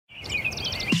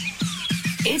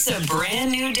It's a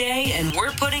brand new day, and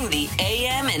we're putting the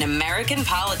AM in American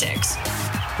politics.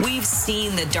 We've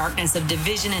seen the darkness of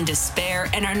division and despair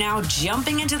and are now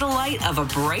jumping into the light of a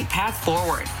bright path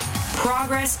forward.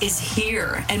 Progress is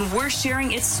here, and we're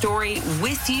sharing its story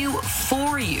with you,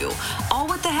 for you, all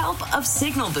with the help of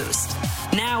Signal Boost.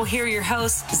 Now, here are your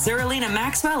hosts, Zerlina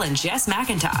Maxwell and Jess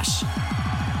McIntosh.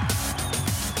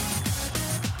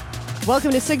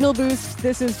 Welcome to Signal Boost.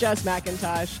 This is Jess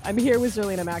McIntosh. I'm here with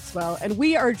Zerlina Maxwell, and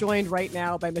we are joined right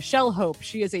now by Michelle Hope.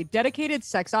 She is a dedicated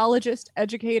sexologist,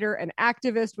 educator, and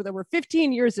activist with over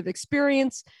 15 years of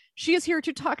experience. She is here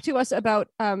to talk to us about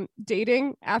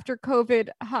dating after COVID,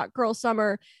 hot girl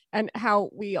summer, and how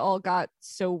we all got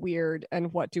so weird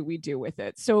and what do we do with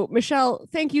it. So, Michelle,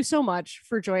 thank you so much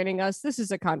for joining us. This is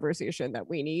a conversation that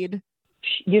we need.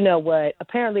 You know what?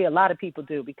 Apparently a lot of people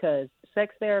do, because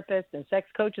sex therapists and sex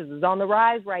coaches is on the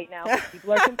rise right now.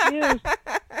 People are confused.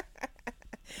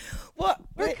 Well,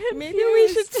 maybe we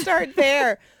should start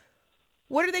there.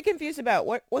 What are they confused about?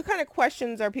 What kind of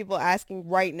questions are people asking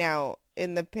right now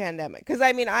in the pandemic? Because,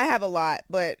 I mean, I have a lot,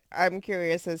 but I'm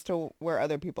curious as to where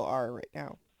other people are right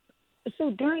now.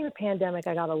 So during the pandemic,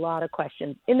 I got a lot of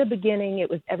questions. In the beginning, it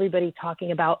was everybody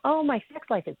talking about, oh, my sex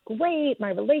life is great,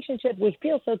 my relationship, we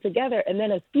feel so together. And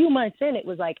then a few months in, it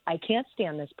was like, I can't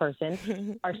stand this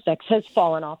person. Our sex has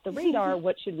fallen off the radar.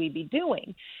 What should we be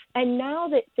doing? And now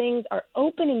that things are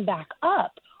opening back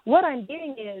up, what I'm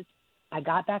getting is, I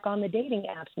got back on the dating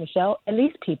apps, Michelle, and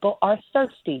these people are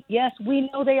thirsty. Yes, we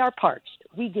know they are parched.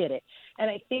 We get it. And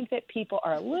I think that people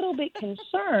are a little bit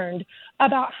concerned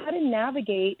about how to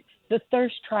navigate the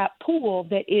thirst trap pool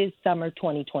that is summer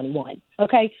 2021.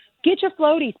 Okay, get your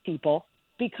floaties, people,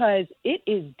 because it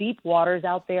is deep waters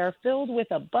out there filled with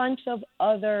a bunch of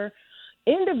other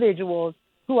individuals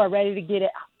who are ready to get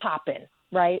it popping,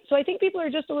 right? So I think people are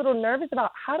just a little nervous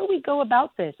about, how do we go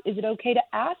about this? Is it okay to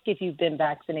ask if you've been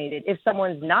vaccinated? If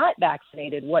someone's not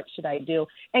vaccinated, what should I do?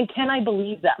 And can I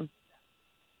believe them?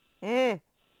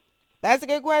 That's a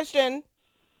good question.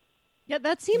 Yeah,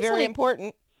 that seems very like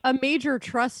important. A major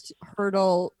trust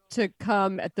hurdle to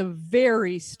come at the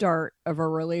very start of a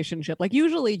relationship. Like,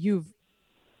 usually you've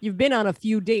been on a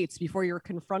few dates before you're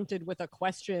confronted with a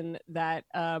question that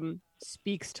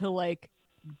speaks to like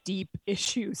deep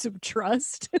issues of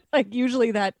trust. Like, usually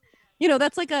that,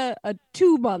 that's like a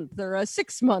 2-month or a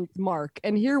 6-month mark.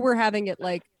 And here we're having it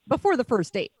like before the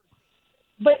first date.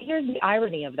 But here's the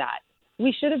irony of that.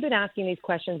 We should have been asking these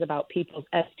questions about people's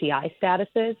STI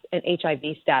statuses and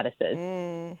HIV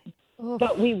statuses.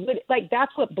 But we would,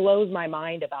 that's what blows my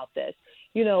mind about this.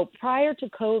 Prior to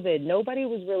COVID, nobody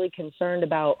was really concerned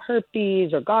about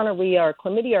herpes or gonorrhea or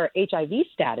chlamydia or HIV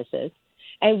statuses.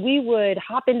 And we would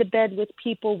hop into bed with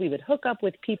people, we would hook up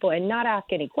with people and not ask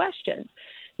any questions.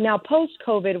 Now,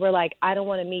 post-COVID, we're like, I don't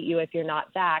want to meet you if you're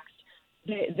not vaxxed.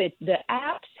 The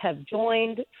apps have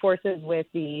joined forces with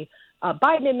the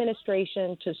Biden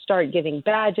administration to start giving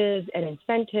badges and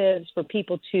incentives for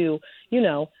people to,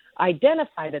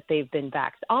 identify that they've been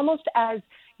vaxxed, almost as,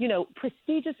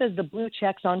 prestigious as the blue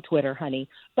checks on Twitter, honey.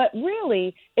 But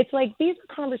really, it's like these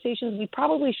are conversations we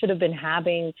probably should have been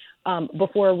having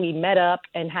before we met up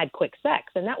and had quick sex.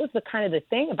 And that was the kind of the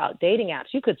thing about dating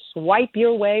apps. You could swipe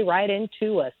your way right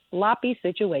into a sloppy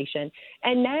situation.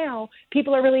 And now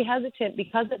people are really hesitant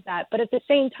because of that, but at the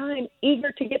same time,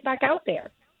 eager to get back out there.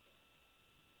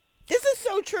 This is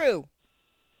so true.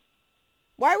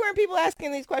 Why weren't people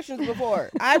asking these questions before?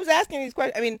 I was asking these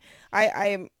questions. I mean, I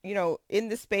am, in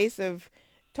the space of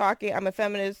talking. I'm a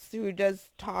feminist who does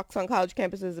talks on college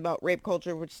campuses about rape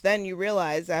culture, which then you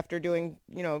realize after doing,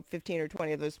 15 or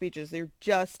 20 of those speeches, they're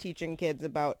just teaching kids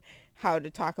about how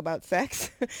to talk about sex,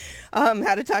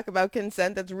 how to talk about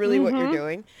consent. That's really what you're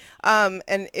doing. And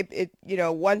it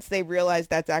once they realize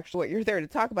that's actually what you're there to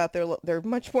talk about, they're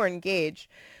much more engaged.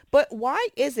 But why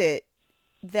is it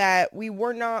that we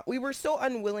were so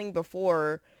unwilling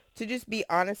before to just be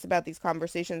honest about these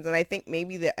conversations? And I think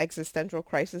maybe the existential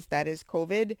crisis that is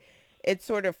COVID, it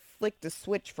sort of flicked a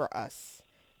switch for us.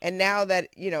 And now that,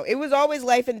 it was always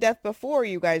life and death before,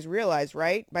 you guys realize,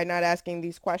 right? By not asking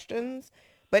these questions.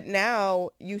 But now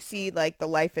you see like the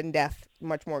life and death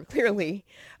much more clearly.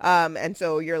 And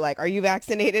so you're like, are you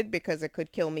vaccinated? Because it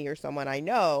could kill me or someone I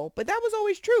know. But that was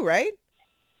always true, right?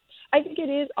 I think it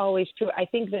is always true. I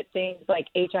think that things like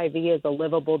HIV is a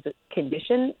livable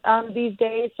condition these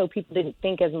days, so people didn't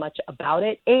think as much about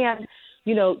it. And,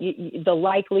 the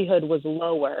likelihood was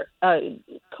lower.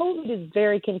 COVID is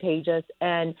very contagious,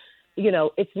 and,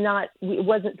 it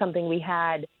wasn't something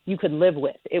you could live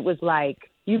with. It was like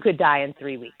you could die in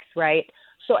 3 weeks, right?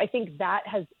 So I think that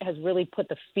has really put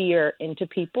the fear into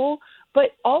people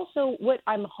But also what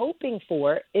I'm hoping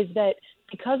for is that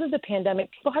because of the pandemic,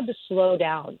 people had to slow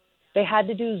down. They had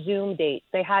to do Zoom dates.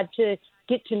 They had to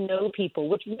get to know people,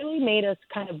 which really made us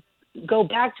kind of go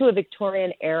back to a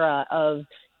Victorian era of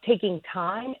taking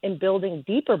time and building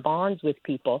deeper bonds with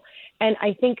people. And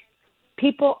I think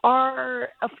people are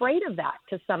afraid of that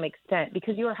to some extent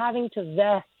because you are having to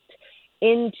vest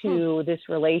into this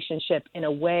relationship in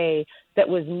a way that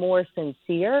was more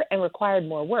sincere and required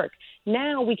more work.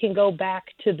 Now we can go back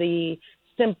to the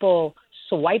simple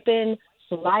swiping,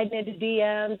 sliding into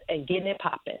DMs, and getting it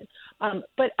popping.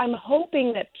 But I'm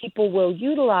hoping that people will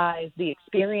utilize the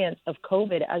experience of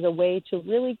COVID as a way to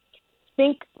really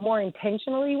think more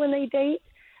intentionally when they date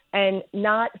and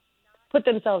not put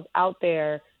themselves out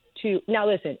there to, now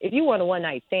listen, if you want a one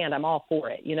night stand, I'm all for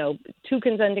it. You know, two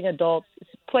consenting adults,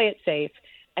 play it safe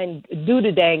and do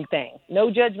the dang thing.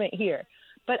 No judgment here.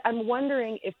 But I'm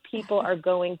wondering if people are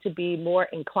going to be more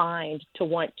inclined to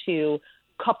want to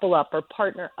couple up or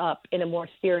partner up in a more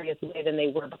serious way than they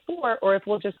were before, or if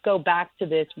we'll just go back to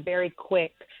this very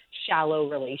quick, shallow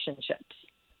relationships.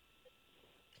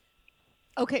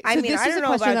 Okay, so I mean, this I is don't a know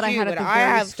question about that I you, had at but the I very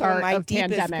have some start of my of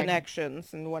deepest pandemic.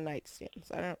 connections and one night stands.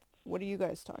 What are you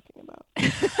guys talking about?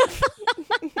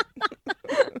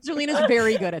 Zerlina's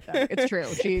very good at them. It's true.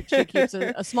 She keeps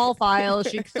a small file.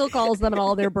 She still calls them on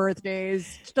all their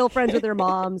birthdays. Still friends with their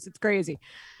moms. It's crazy.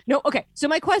 No, okay. So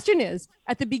my question is,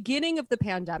 at the beginning of the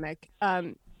pandemic,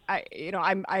 I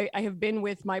have been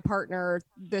with my partner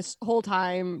this whole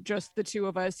time, just the two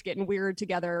of us getting weird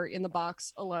together in the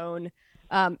box alone.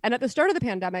 And at the start of the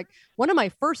pandemic, one of my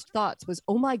first thoughts was,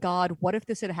 oh my God, what if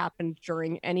this had happened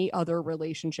during any other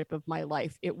relationship of my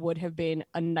life? It would have been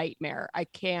a nightmare. I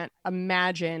can't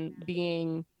imagine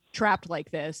being trapped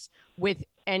like this with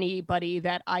anybody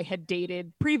that I had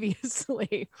dated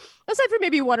previously, aside from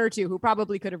maybe one or two who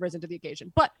probably could have risen to the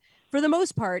occasion. But for the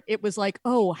most part, it was like,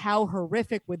 oh, how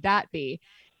horrific would that be?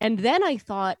 And then I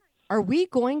thought, are we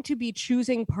going to be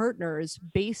choosing partners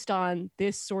based on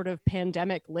this sort of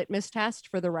pandemic litmus test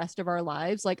for the rest of our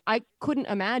lives? Like, I couldn't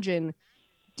imagine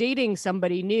dating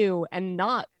somebody new and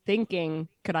not thinking,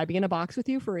 could I be in a box with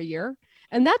you for a year?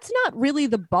 And that's not really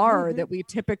the bar that we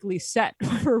typically set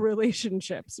for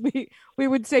relationships. We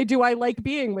would say, do I like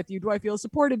being with you? Do I feel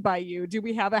supported by you? Do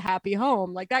we have a happy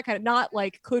home? Like that kind of, not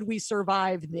like, could we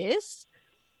survive this?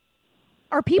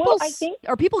 Are people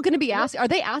going to be asked? Are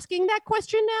they asking that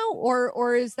question now,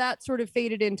 or is that sort of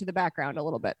faded into the background a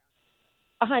little bit?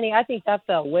 Honey, I think that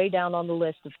fell way down on the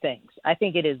list of things. I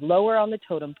think it is lower on the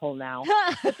totem pole now.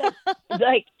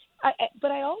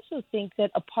 But I also think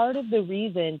that a part of the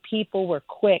reason people were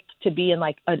quick to be in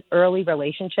like an early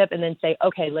relationship and then say,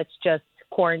 okay, let's just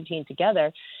quarantine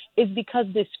together, is because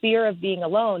this fear of being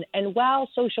alone. And while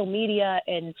social media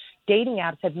and dating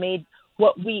apps have made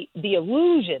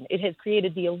it has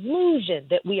created the illusion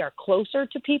that we are closer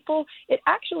to people, it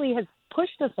actually has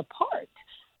pushed us apart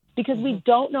because we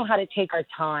don't know how to take our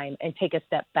time and take a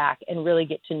step back and really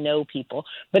get to know people.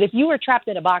 But if you were trapped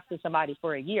in a box with somebody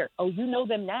for a year, you know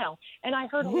them now. And I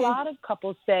heard a lot of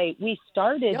couples say, we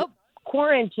started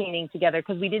quarantining together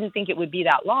because we didn't think it would be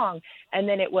that long. And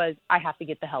then it was, I have to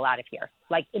get the hell out of here,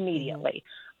 like immediately.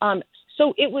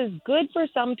 So it was good for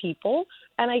some people.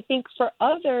 And I think for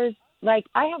others, like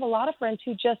I have a lot of friends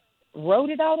who just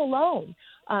wrote it out alone.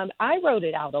 I wrote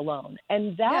it out alone.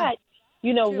 And that,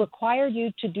 required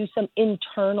you to do some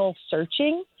internal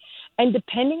searching. And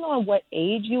depending on what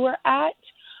age you were at,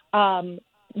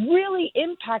 really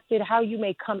impacted how you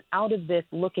may come out of this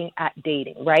looking at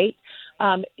dating, right?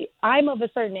 I'm of a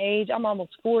certain age. I'm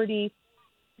almost 40.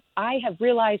 I have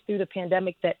realized through the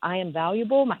pandemic that I am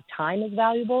valuable. My time is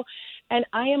valuable. And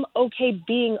I am okay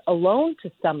being alone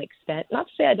to some extent. Not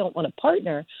to say I don't want a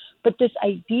partner, but this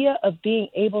idea of being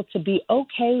able to be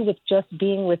okay with just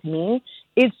being with me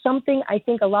is something I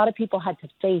think a lot of people had to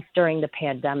face during the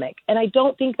pandemic. And I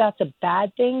don't think that's a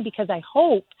bad thing because I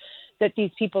hope that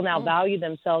these people now value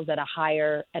themselves at a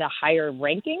higher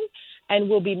ranking and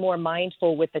will be more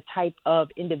mindful with the type of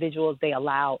individuals they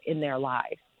allow in their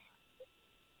lives.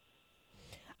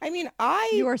 I mean,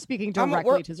 you are speaking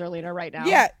directly to Zerlina right now.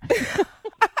 Yeah.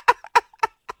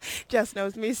 Jess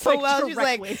knows me so well. She's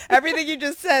like, everything you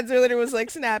just said, Zerlina was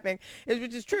like snapping,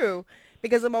 which is true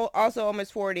because I'm also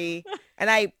almost 40.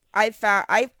 And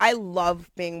I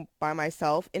love being by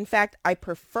myself. In fact, I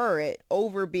prefer it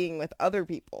over being with other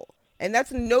people. And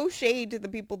that's no shade to the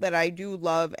people that I do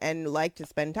love and like to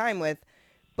spend time with.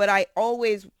 But I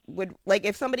always would, like,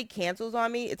 if somebody cancels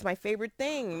on me, it's my favorite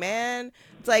thing, man.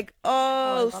 It's like,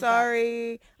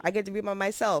 sorry, I get to be by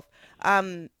myself.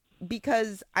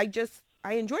 Because I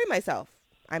enjoy myself.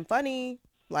 I'm funny.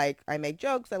 Like, I make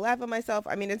jokes, I laugh at myself.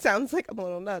 I mean, it sounds like I'm a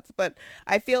little nuts, but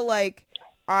I feel like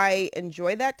I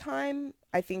enjoy that time.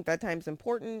 I think that time's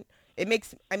important. It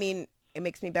makes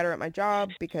me better at my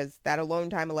job because that alone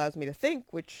time allows me to think,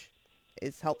 which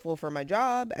is helpful for my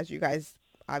job, as you guys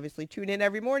obviously tune in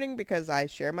every morning because I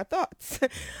share my thoughts.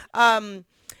 um,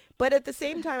 but at the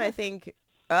same time, I think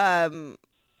um,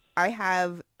 I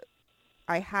have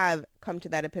I have come to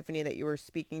that epiphany that you were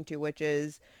speaking to, which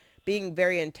is being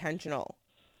very intentional.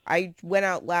 I went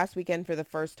out last weekend for the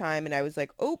first time and I was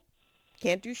like, oh,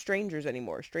 can't do strangers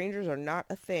anymore. Strangers are not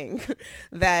a thing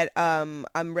that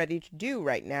I'm ready to do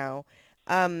right now.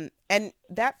 And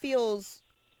that feels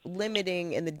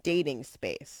limiting in the dating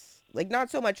space. Like,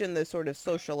 not so much in the sort of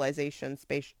socialization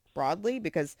space broadly,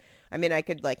 because I mean, I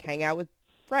could like hang out with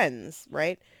friends,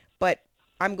 right? But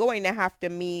I'm going to have to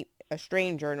meet a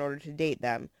stranger in order to date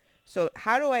them. So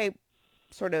how do I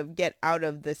sort of get out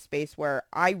of this space where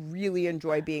I really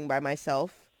enjoy being by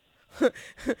myself?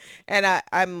 And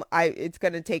it's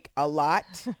going to take a lot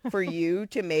for you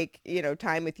to make,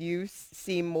 time with you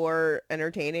seem more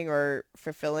entertaining or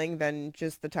fulfilling than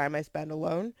just the time I spend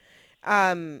alone.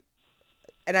 And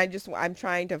I'm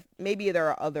trying to, maybe there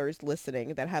are others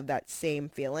listening that have that same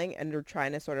feeling and are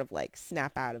trying to sort of like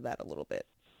snap out of that a little bit.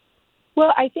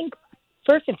 Well, I think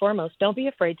first and foremost, don't be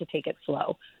afraid to take it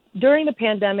slow. During the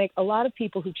pandemic, a lot of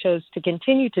people who chose to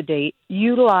continue to date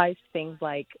utilized things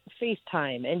like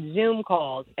FaceTime and Zoom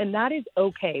calls, and that is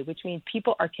okay, which means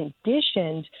people are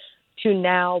conditioned to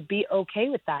now be okay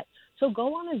with that. So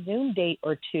go on a Zoom date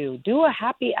or two, do a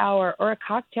happy hour or a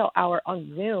cocktail hour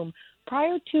on Zoom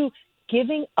prior to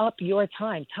giving up your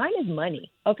time. Time is money,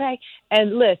 okay?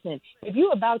 And listen, if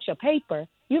you about your paper,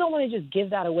 you don't want to just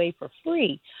give that away for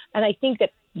free. And I think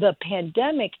that the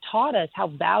pandemic taught us how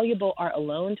valuable our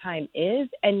alone time is.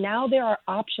 And now there are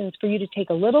options for you to take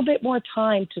a little bit more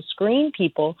time to screen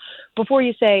people before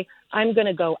you say, I'm going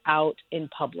to go out in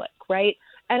public, right?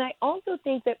 And I also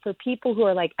think that for people who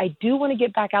are like, I do want to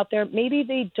get back out there, maybe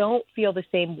they don't feel the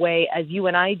same way as you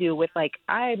and I do with like,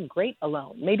 I'm great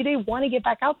alone. Maybe they want to get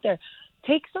back out there.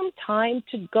 Take some time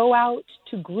to go out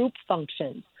to group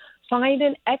functions. Find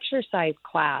an exercise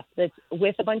class that's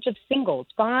with a bunch of singles.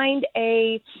 Find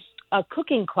a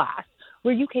cooking class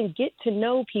where you can get to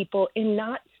know people in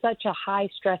not such a high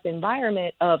stress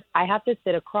environment of, I have to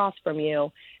sit across from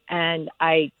you and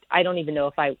I don't even know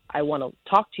if I want to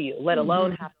talk to you, let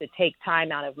alone have to take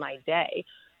time out of my day,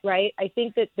 right? I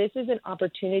think that this is an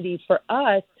opportunity for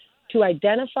us to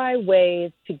identify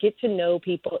ways to get to know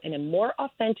people in a more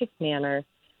authentic manner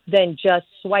than just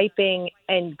swiping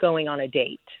and going on a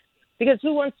date. Because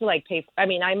who wants to pay?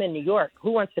 I'm in New York.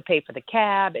 Who wants to pay for the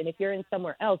cab? And if you're in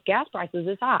somewhere else, gas prices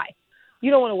is high.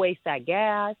 You don't want to waste that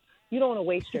gas. You don't want to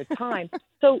waste your time.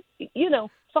 So,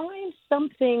 find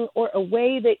something or a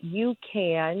way that you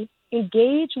can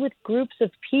engage with groups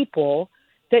of people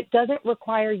that doesn't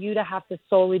require you to have to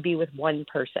solely be with one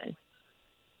person.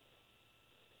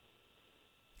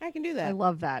 I can do that. I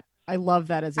love that. I love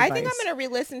that as advice. I think I'm going to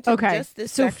re-listen to just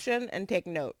this section and take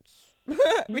notes.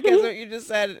 Because what you just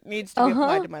said needs to be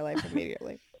applied to my life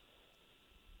immediately.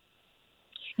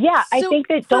 Yeah, I think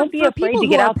that don't be afraid to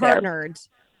get out partnered.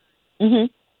 There.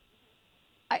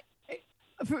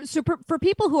 For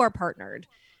people who are partnered,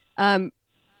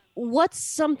 what's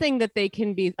something that they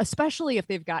can be, especially if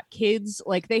they've got kids,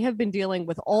 like they have been dealing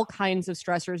with all kinds of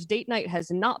stressors. Date night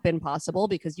has not been possible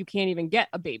because you can't even get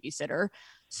a babysitter.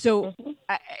 So,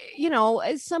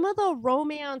 some of the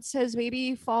romance has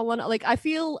maybe fallen. Like I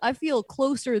feel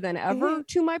closer than ever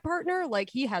to my partner. Like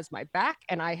he has my back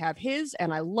and I have his,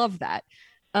 and I love that.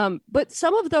 But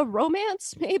some of the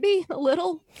romance maybe a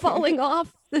little falling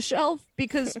off the shelf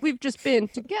because we've just been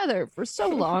together for so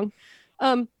long.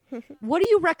 What do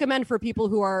you recommend for people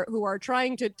who are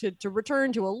trying to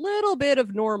return to a little bit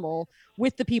of normal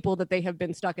with the people that they have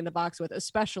been stuck in the box with,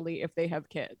 especially if they have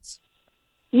kids?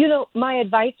 My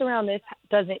advice around this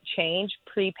doesn't change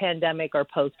pre-pandemic or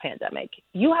post-pandemic.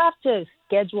 You have to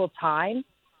schedule time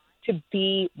to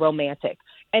be romantic.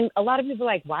 And a lot of people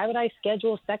are like, why would I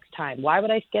schedule sex time? Why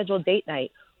would I schedule date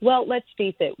night? Well, let's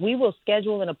face it. We will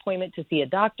schedule an appointment to see a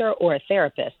doctor or a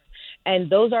therapist. And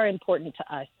those are important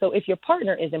to us. So if your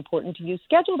partner is important to you,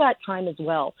 schedule that time as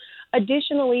well.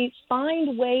 Additionally,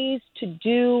 find ways to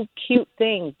do cute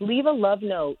things. Leave a love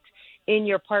note in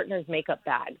your partner's makeup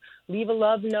bag. Leave a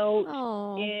love note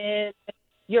in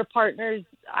your partner's,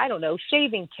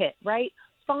 shaving kit, right?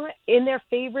 In their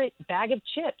favorite bag of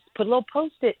chips. Put a little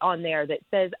Post-it on there that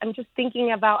says, I'm just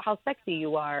thinking about how sexy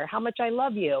you are, how much I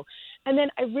love you. And then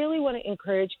I really want to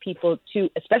encourage people to,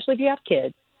 especially if you have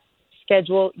kids,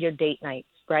 schedule your date nights,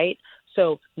 right?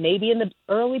 So maybe in the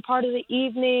early part of the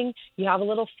evening, you have a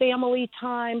little family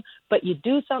time, but you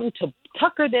do something to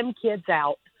tucker them kids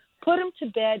out, put them to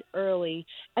bed early,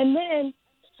 and then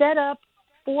set up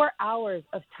 4 hours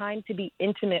of time to be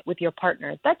intimate with your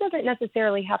partner. That doesn't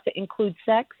necessarily have to include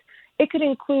sex. It could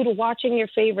include watching your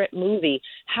favorite movie,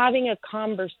 having a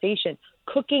conversation,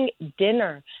 cooking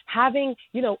dinner, having,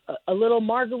 a little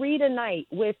margarita night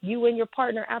with you and your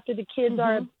partner after the kids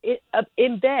are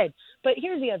in bed. But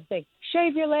here's the other thing.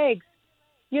 Shave your legs,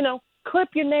 clip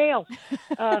your nails,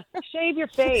 shave your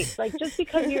face. Like, just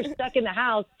because you're stuck in the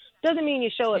house doesn't mean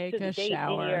you show up to the date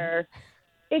in your...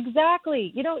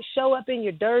 Exactly. You don't show up in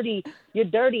your dirty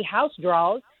house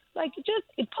drawers. Like, just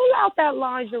pull out that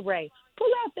lingerie.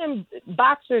 Pull out them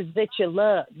boxers that you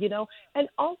love, And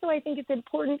also, I think it's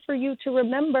important for you to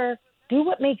remember, do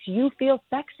what makes you feel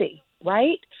sexy,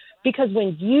 right? Because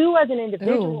when you as an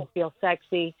individual feel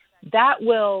sexy, that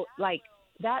will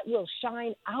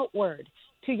shine outward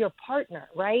to your partner,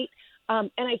 right?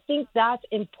 And I think that's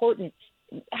important.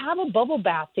 Have a bubble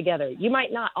bath together. You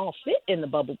might not all fit in the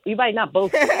bubble. You might not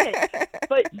both fit,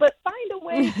 but find a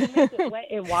way to make it wet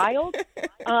and wild.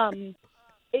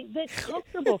 That's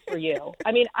comfortable for you.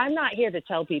 I mean, I'm not here to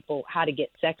tell people how to get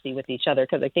sexy with each other,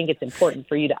 because I think it's important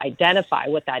for you to identify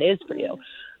what that is for you.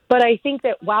 But I think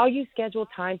that while you schedule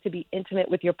time to be intimate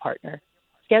with your partner,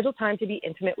 schedule time to be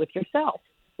intimate with yourself,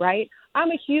 right?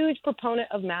 I'm a huge proponent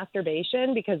of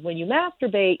masturbation, because when you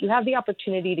masturbate, you have the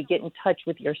opportunity to get in touch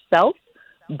with yourself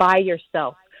by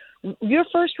yourself. Your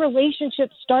first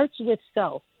relationship starts with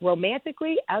self,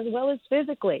 romantically as well as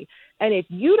physically. And if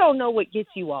you don't know what gets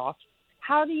you off,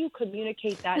 how do you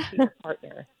communicate that to your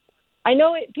partner? I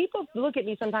know people look at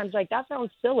me sometimes like, that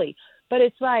sounds silly, but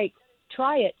it's like,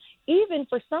 try it. Even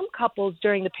for some couples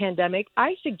during the pandemic,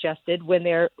 I suggested, when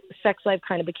their sex life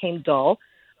kind of became dull,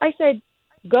 I said,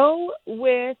 go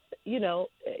with,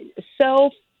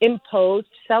 self-imposed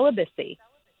celibacy.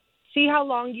 See how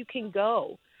long you can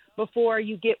go before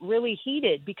you get really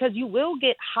heated, because you will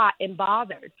get hot and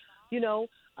bothered.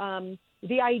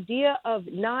 The idea of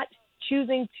not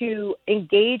choosing to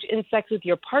engage in sex with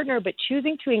your partner, but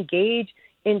choosing to engage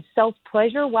in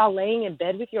self-pleasure while laying in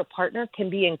bed with your partner can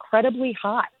be incredibly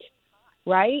hot,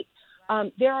 right?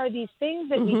 There are these things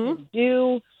that we can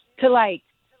do to,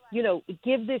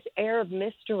 give this air of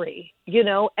mystery,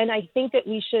 and I think that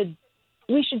we should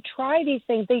try these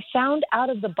things. They sound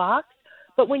out of the box,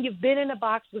 but when you've been in a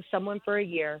box with someone for a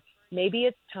year, maybe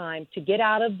it's time to get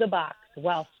out of the box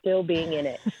while still being in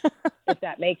it, if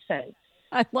that makes sense.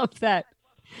 I love that.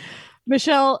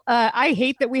 Michelle, I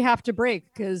hate that we have to break,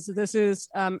 because this is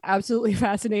absolutely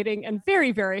fascinating and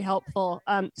very, very helpful.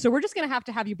 So we're just going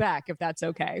to have you back, if that's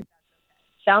okay.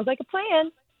 Sounds like a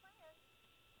plan.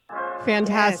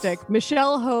 Fantastic. Yes.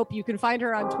 Michelle Hope, you can find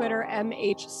her on Twitter,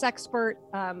 MHSexpert.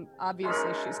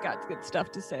 Obviously, she's got good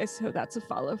stuff to say, so that's a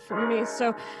follow from me.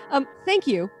 So thank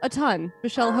you a ton,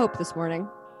 Michelle Hope, this morning.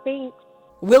 Thanks.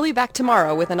 We'll be back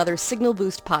tomorrow with another Signal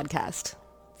Boost podcast.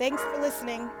 Thanks for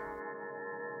listening.